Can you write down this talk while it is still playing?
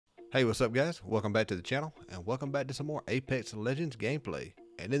Hey, what's up guys? Welcome back to the channel and welcome back to some more Apex Legends gameplay.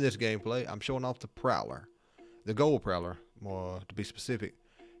 And in this gameplay, I'm showing off the Prowler. The gold Prowler, more to be specific.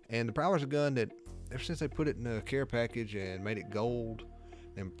 And the Prowler's a gun that ever since they put it in a care package and made it gold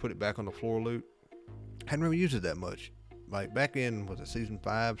and put it back on the floor loot, I hadn't really used it that much. Like back in, was it season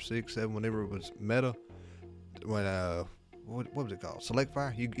 5, 6, 7, whenever it was meta, when what was it called? Select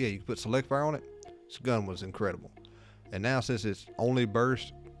fire? You could put select fire on it. This gun was incredible. And now since it's only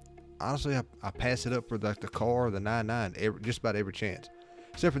burst, honestly, I pass it up for like the car, the 9.9, just about every chance.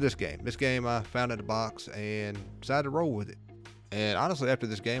 Except for this game. This game I found in the box and decided to roll with it. And honestly, after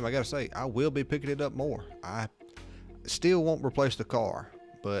this game, I gotta say, I will be picking it up more. I still won't replace the car,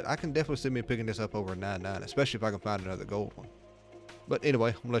 but I can definitely see me picking this up over a 9.9, especially if I can find another gold one. But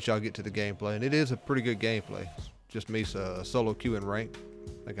anyway, I'm gonna let y'all get to the gameplay, and it is a pretty good gameplay. It's just me solo queuing rank.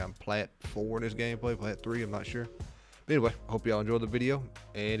 I think I'm plat 4 in this gameplay, plat 3, I'm not sure. But anyway, I hope y'all enjoy the video,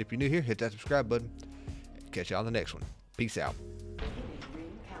 and if you're new here, hit that subscribe button. Catch y'all on the next one. Peace out.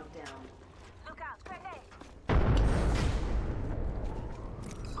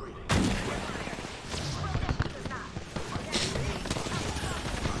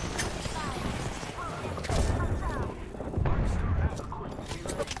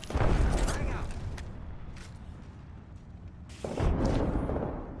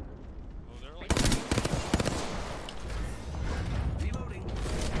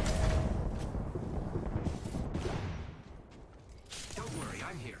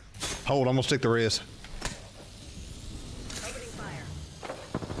 Hold, I'm gonna stick the res. Opening fire.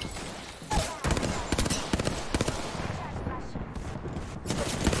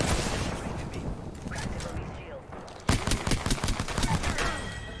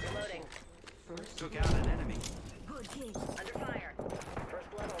 Reloading. Took out an enemy. Good kick. Under fire.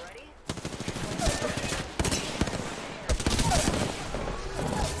 First blood already?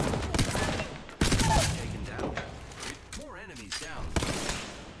 Taken down. More enemies down.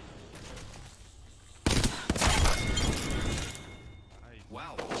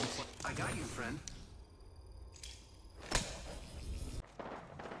 Wow, I got you, friend.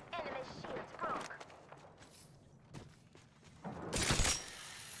 Enemy shields broke.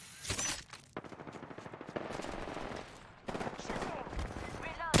 Shooting.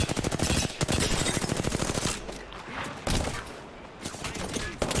 Reload.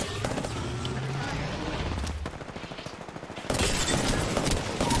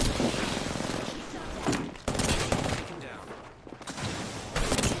 Taken down.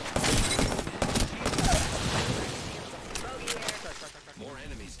 More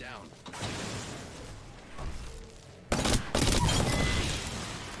enemies down.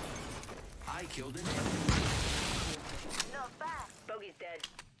 I killed an enemy. Not bad. Bogey's dead.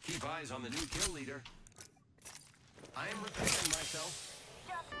 Keep eyes on the new kill leader. I am repairing myself.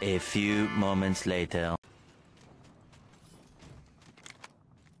 A few moments later.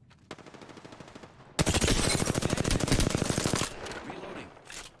 Reloading.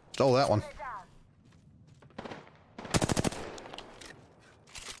 Stole that one. Down.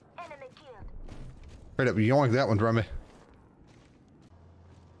 Enemy killed. Straight up yoink that one from me.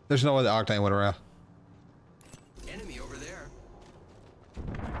 There's no way the octane went around. Enemy over there.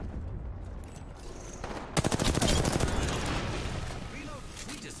 Reload.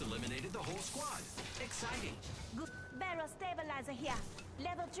 We just eliminated the whole squad. Exciting. Good. Barrel stabilizer here.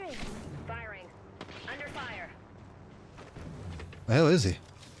 Level 3. Firing. Under fire. The hell is he?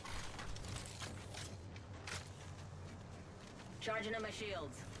 Charging on my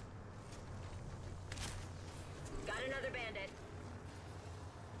shields. Got another bandit.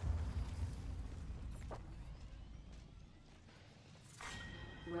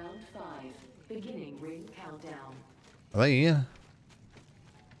 Round 5, beginning ring countdown. Are they in?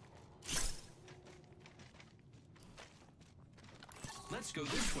 Let's go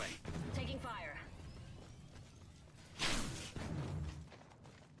this way. Taking fire.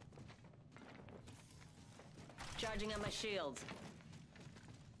 Charging on my shields.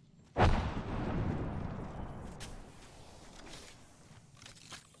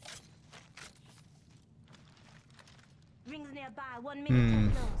 Rings nearby. 1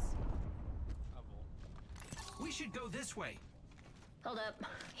 minute till close. We should go this way. Hold up.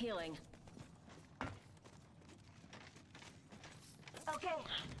 Healing. Okay.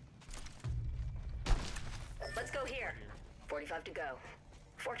 Let's go here. 45 to go.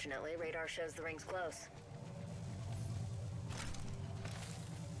 Fortunately, radar shows the ring's close.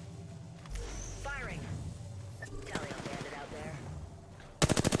 Firing. Tally on bandit out there.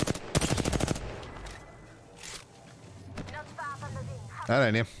 Not far from the ring. That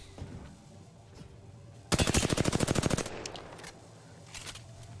ain't him.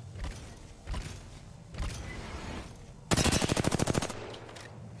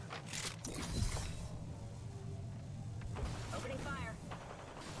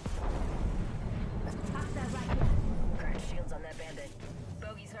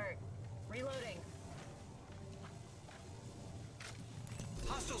 Reloading.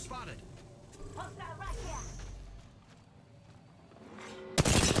 Hostile spotted. Hostile right here.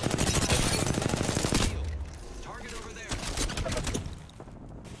 Shield. Target over there.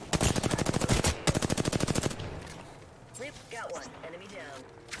 Got one. Enemy down.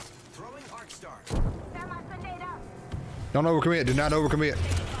 Throwing arc star. Grenade out. Don't overcommit. Do not overcommit.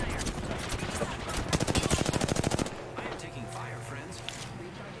 I am taking fire, friends.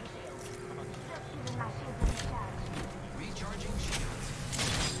 Recharging shields.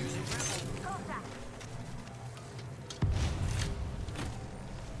 Using grapple. Contact.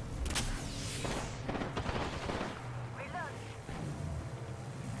 Reload.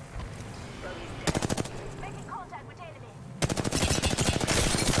 Bogey's dead. Making contact with enemy.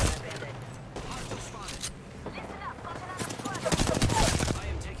 Bandit. Hostile spotted. Listen up. Got another squad. I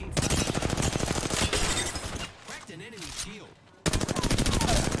am taking fire. Cracked an enemy shield.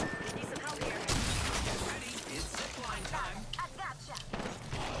 Need some help here. Get ready. It's zipline time. I gotcha.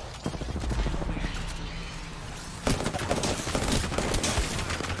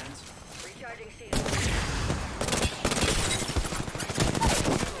 Friends. Recharging shield.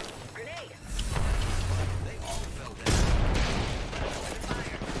 Grenade. They all fell down. Under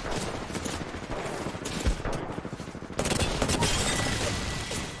fire.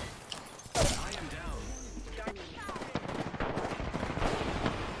 I am down.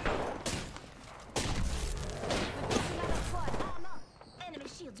 Enemy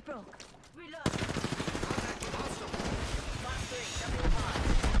shields broke. Reload. Contact with hostile. Box 3, jumping the pod.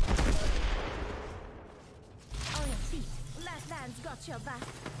 On your feet. Last line's got your back.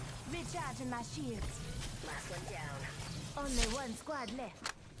 Recharging my shields. Last one down. Only one squad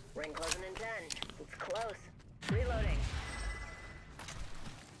left. Ring closing in 10. It's close. Reloading.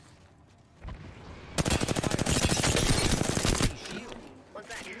 Shield. One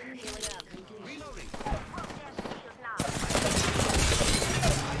sec. Healing up. Reloading.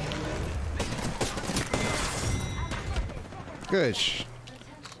 Good.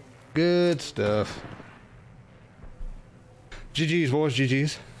 Good stuff. GG's, boys.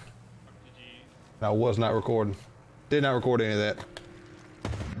 GG's. I was not recording. Did not record any of that.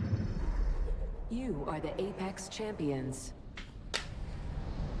 You are the Apex champions.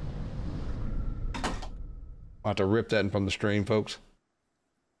 I'll have to rip that from the stream, folks.